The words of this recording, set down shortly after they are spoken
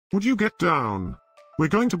Would you get down? We're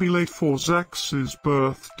going to be late for Zach's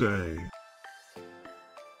birthday.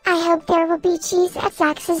 I hope there will be cheese at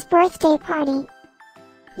Zach's birthday party.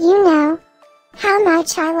 You know how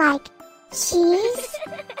much I like cheese.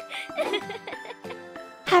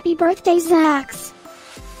 Happy birthday, Zach's!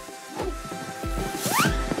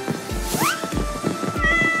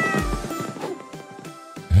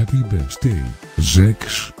 Happy birthday,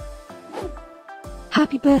 Zach's.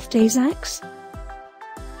 Happy birthday, Zach's!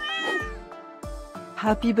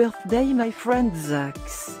 Happy birthday, my friend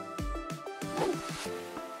Zach's.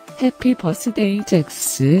 Happy birthday,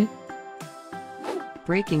 Zach's.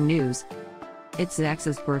 Breaking news. It's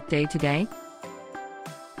Zach's birthday today.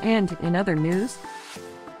 And in other news,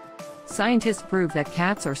 scientists prove that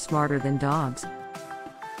cats are smarter than dogs.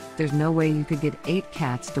 There's no way you could get 8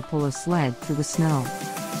 cats to pull a sled through the snow.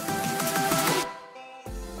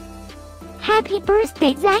 Happy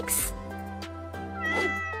birthday, Zach's!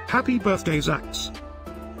 Happy birthday, Zach's.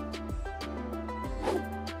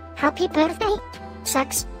 Happy birthday,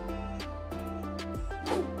 Zach's.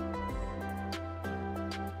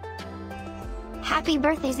 Happy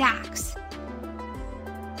birthday, Zach's.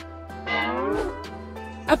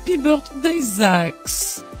 Happy birthday,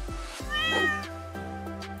 Zach's.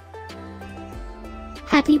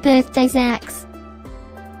 Happy birthday, Zach's.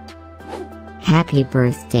 Happy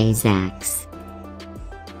birthday, Zach's.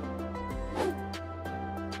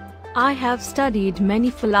 I have studied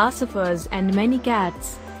many philosophers and many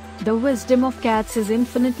cats. The wisdom of cats is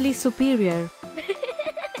infinitely superior.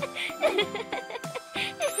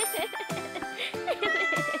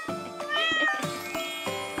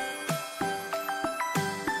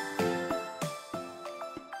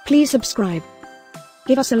 Please subscribe,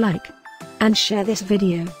 give us a like, and share this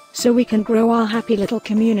video, so we can grow our happy little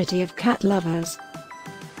community of cat lovers.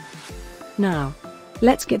 Now,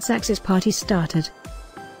 let's get Zach's party started.